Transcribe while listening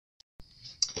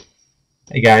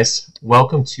Hey guys,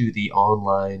 welcome to the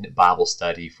online Bible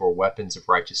study for Weapons of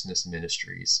Righteousness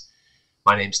Ministries.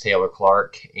 My name's Taylor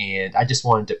Clark, and I just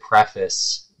wanted to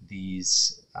preface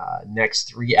these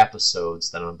next 3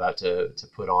 episodes that I'm about to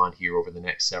put on here over the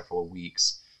next several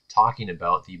weeks, talking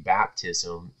about the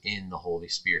baptism in the Holy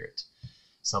Spirit.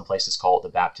 Some places call it the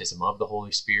baptism of the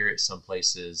Holy Spirit. Some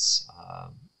places,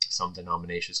 some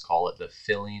denominations call it the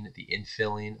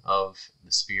infilling of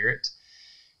the Spirit.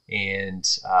 And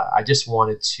I just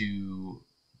wanted to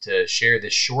share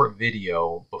this short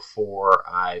video before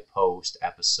I post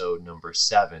episode number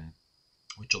 7,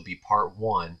 which will be part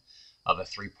 1 of a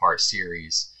 3-part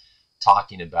series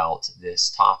talking about this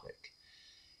topic.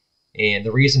 And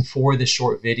the reason for this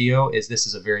short video is this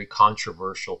is a very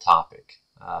controversial topic.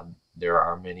 There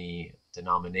are many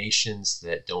denominations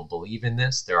that don't believe in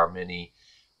this. There are many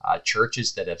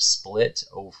churches that have split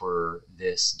over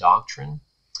this doctrine.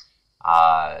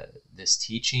 This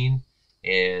teaching,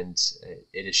 and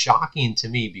it is shocking to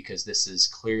me because this is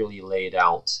clearly laid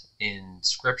out in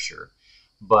Scripture.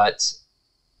 But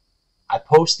I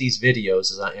post these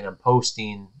videos and I'm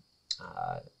posting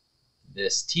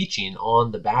this teaching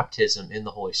on the baptism in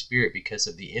the Holy Spirit because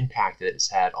of the impact that it's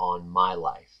had on my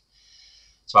life.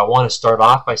 So I want to start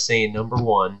off by saying, number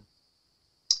one,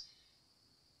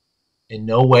 in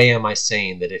no way am I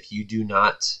saying that if you do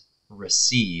not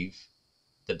receive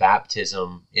the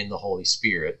baptism in the Holy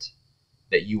Spirit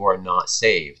that you are not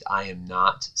saved. I am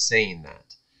not saying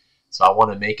that. So I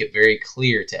want to make it very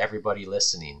clear to everybody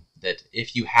listening that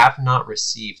if you have not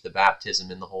received the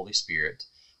baptism in the Holy Spirit,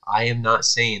 I am not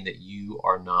saying that you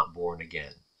are not born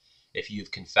again. If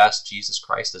you've confessed Jesus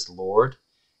Christ as Lord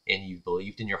and you've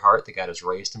believed in your heart that God has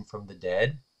raised him from the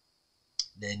dead,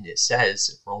 then it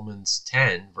says, Romans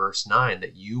 10 verse 9,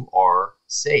 that you are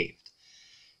saved.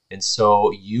 And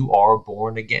so you are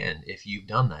born again if you've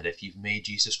done that. If you've made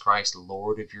Jesus Christ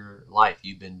Lord of your life,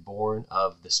 you've been born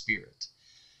of the Spirit.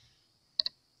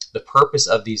 The purpose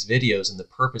of these videos and the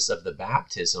purpose of the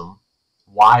baptism,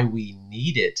 why we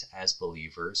need it as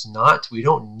believers, we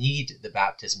don't need the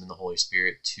baptism in the Holy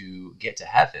Spirit to get to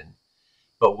heaven,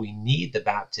 but we need the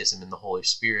baptism in the Holy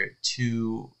Spirit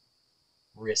to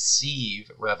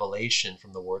receive revelation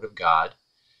from the Word of God,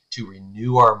 to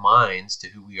renew our minds to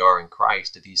who we are in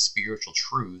Christ, to these spiritual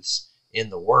truths in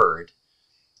the Word,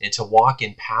 and to walk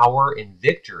in power and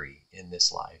victory in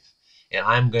this life. And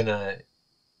I'm going to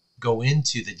go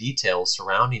into the details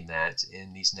surrounding that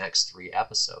in these next 3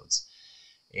 episodes.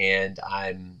 And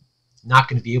I'm not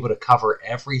going to be able to cover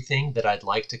everything that I'd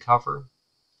like to cover,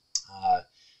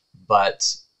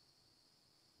 but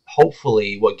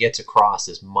hopefully what gets across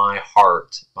is my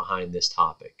heart behind this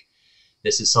topic.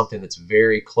 This is something that's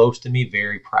very close to me,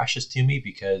 very precious to me,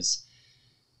 because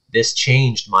this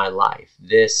changed my life.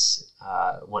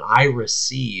 When I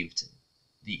received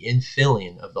the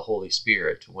infilling of the Holy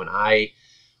Spirit, when I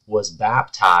was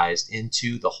baptized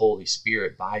into the Holy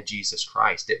Spirit by Jesus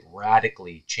Christ, it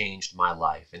radically changed my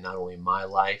life. And not only my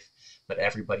life, but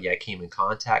everybody I came in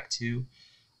contact to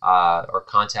or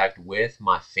contact with,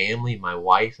 my family, my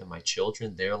wife, and my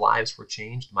children, their lives were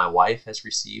changed. My wife has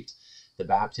received the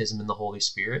baptism in the Holy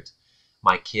Spirit.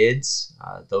 My kids,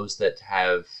 those that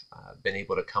have been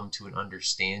able to come to an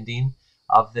understanding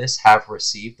of this, have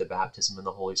received the baptism in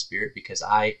the Holy Spirit because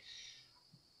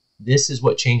this is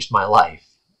what changed my life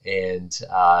and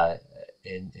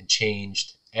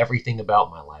changed everything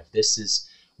about my life. This is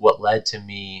what led to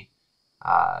me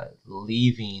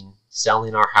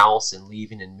selling our house and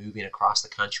leaving and moving across the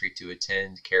country to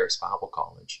attend Charis Bible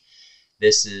College.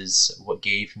 This is what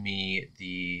gave me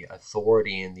the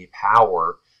authority and the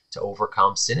power to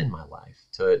overcome sin in my life,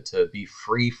 to be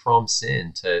free from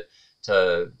sin,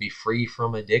 to be free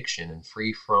from addiction and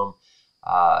free from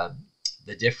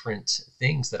the different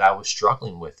things that I was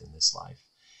struggling with in this life.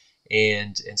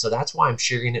 And so that's why I'm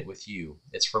sharing it with you.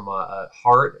 It's from a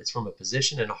heart, it's from a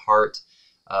position and a heart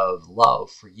of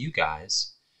love for you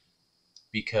guys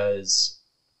because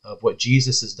of what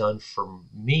Jesus has done for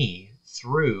me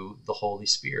through the Holy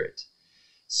Spirit.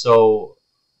 So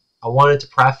I wanted to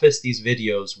preface these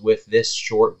videos with this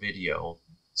short video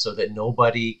so that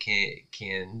nobody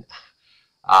can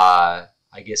I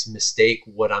guess, mistake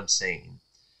what I'm saying.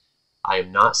 I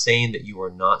am not saying that you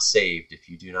are not saved if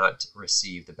you do not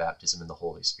receive the baptism in the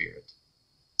Holy Spirit.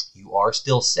 You are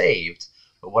still saved,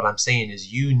 but what I'm saying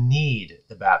is you need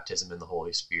the baptism in the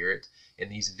Holy Spirit,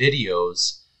 and these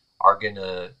videos are going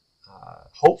to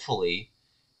hopefully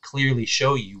clearly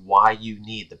show you why you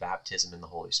need the baptism in the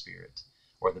Holy Spirit,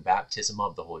 or the baptism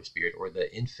of the Holy Spirit, or the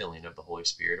infilling of the Holy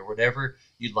Spirit, or whatever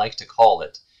you'd like to call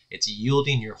it. It's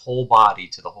yielding your whole body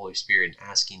to the Holy Spirit and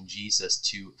asking Jesus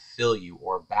to fill you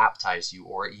or baptize you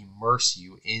or immerse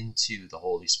you into the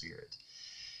Holy Spirit.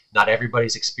 Not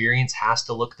everybody's experience has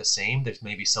to look the same. There's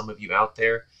maybe some of you out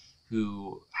there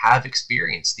who have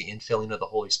experienced the infilling of the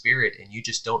Holy Spirit and you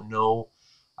just don't know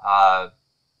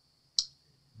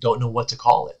what to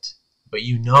call it. But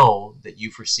you know that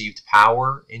you've received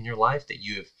power in your life, that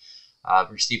you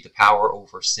have received the power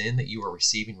over sin, that you are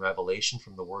receiving revelation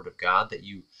from the Word of God, that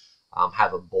you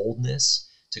have a boldness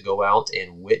to go out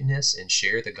and witness and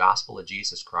share the gospel of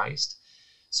Jesus Christ.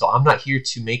 So I'm not here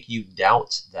to make you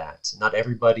doubt that. Not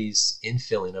everybody's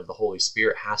infilling of the Holy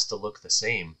Spirit has to look the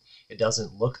same. It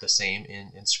doesn't look the same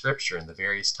in Scripture in the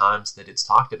various times that it's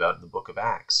talked about in the book of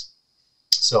Acts.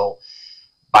 So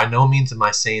by no means am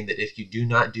I saying that if you do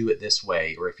not do it this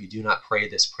way, or if you do not pray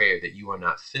this prayer, that you are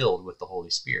not filled with the Holy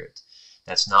Spirit.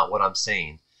 That's not what I'm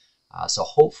saying. So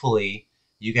hopefully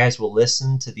you guys will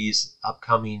listen to these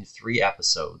upcoming 3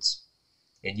 episodes,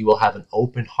 and you will have an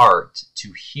open heart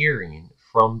to hearing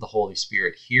from the Holy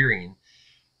Spirit, hearing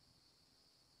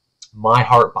my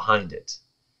heart behind it,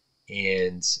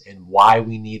 and why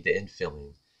we need the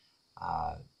infilling.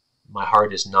 My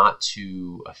heart is not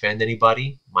to offend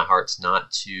anybody. My heart's not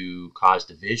to cause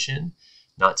division,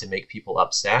 not to make people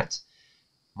upset.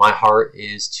 My heart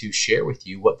is to share with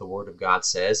you what the Word of God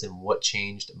says and what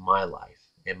changed my life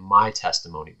and my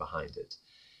testimony behind it,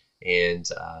 and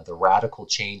the radical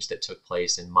change that took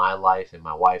place in my life, in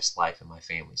my wife's life, and my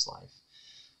family's life.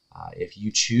 If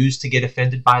you choose to get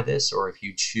offended by this, or if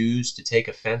you choose to take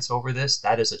offense over this,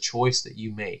 that is a choice that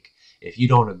you make. If you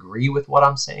don't agree with what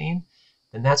I'm saying,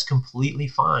 then that's completely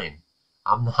fine.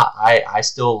 I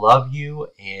still love you,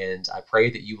 and I pray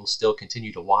that you will still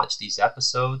continue to watch these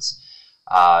episodes.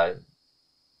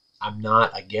 I'm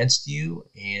not against you,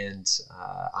 and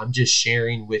I'm just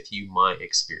sharing with you my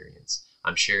experience.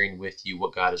 I'm sharing with you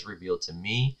what God has revealed to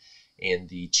me and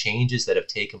the changes that have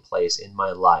taken place in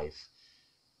my life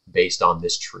based on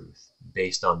this truth,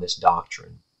 based on this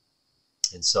doctrine.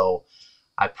 And so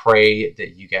I pray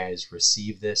that you guys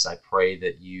receive this. I pray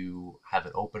that you have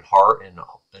an open heart and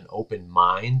an open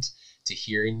mind to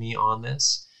hearing me on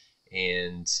this,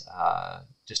 and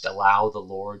just allow the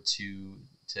Lord to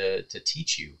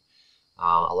teach you.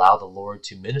 Allow the Lord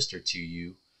to minister to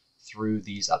you through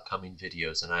these upcoming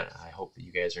videos. And I hope that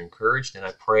you guys are encouraged. And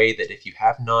I pray that if you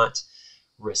have not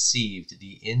received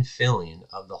the infilling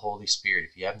of the Holy Spirit,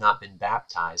 if you have not been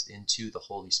baptized into the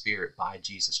Holy Spirit by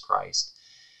Jesus Christ,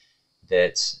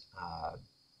 that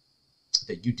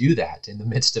you do that in the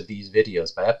midst of these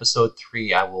videos. By episode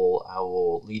 3, I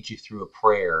will lead you through a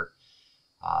prayer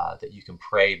that you can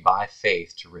pray by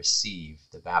faith to receive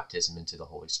the baptism into the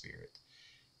Holy Spirit.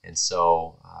 And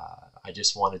so I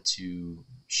just wanted to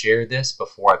share this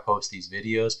before I post these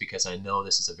videos, because I know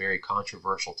this is a very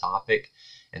controversial topic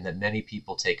and that many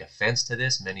people take offense to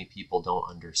this. Many people don't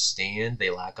understand. They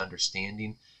lack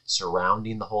understanding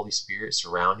surrounding the Holy Spirit,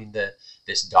 surrounding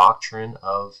this doctrine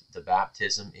of the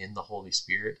baptism in the Holy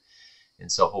Spirit.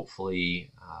 And so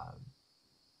hopefully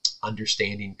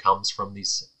understanding comes from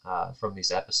these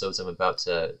episodes I'm about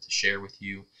to share with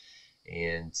you.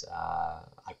 And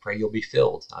I pray you'll be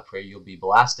filled. I pray you'll be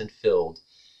blessed and filled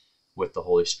with the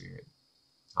Holy Spirit.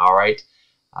 All right.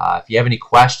 If you have any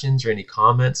questions or any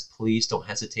comments, please don't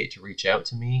hesitate to reach out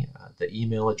to me. The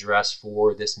email address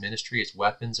for this ministry is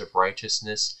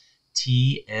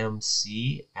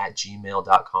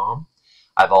weaponsofrighteousnesstmc@gmail.com.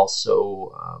 I've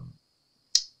also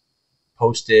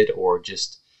posted or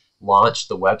just launched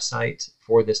the website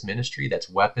for this ministry.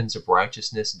 That's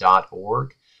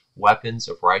weaponsofrighteousness.org,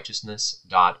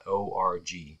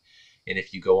 weaponsofrighteousness.org. And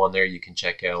if you go on there, you can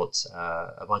check out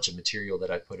a bunch of material that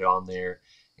I put on there,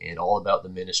 and all about the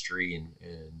ministry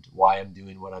and why I'm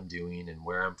doing what I'm doing and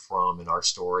where I'm from and our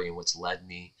story and what's led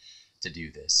me to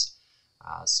do this.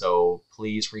 So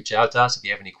please reach out to us if you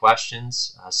have any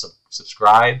questions.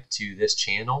 Subscribe to this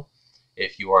channel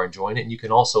if you are enjoying it. And you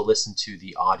can also listen to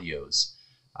the audios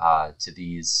to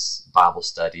these Bible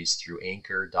studies through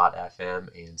Anchor.fm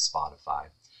and Spotify.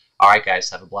 All right,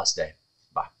 guys, have a blessed day.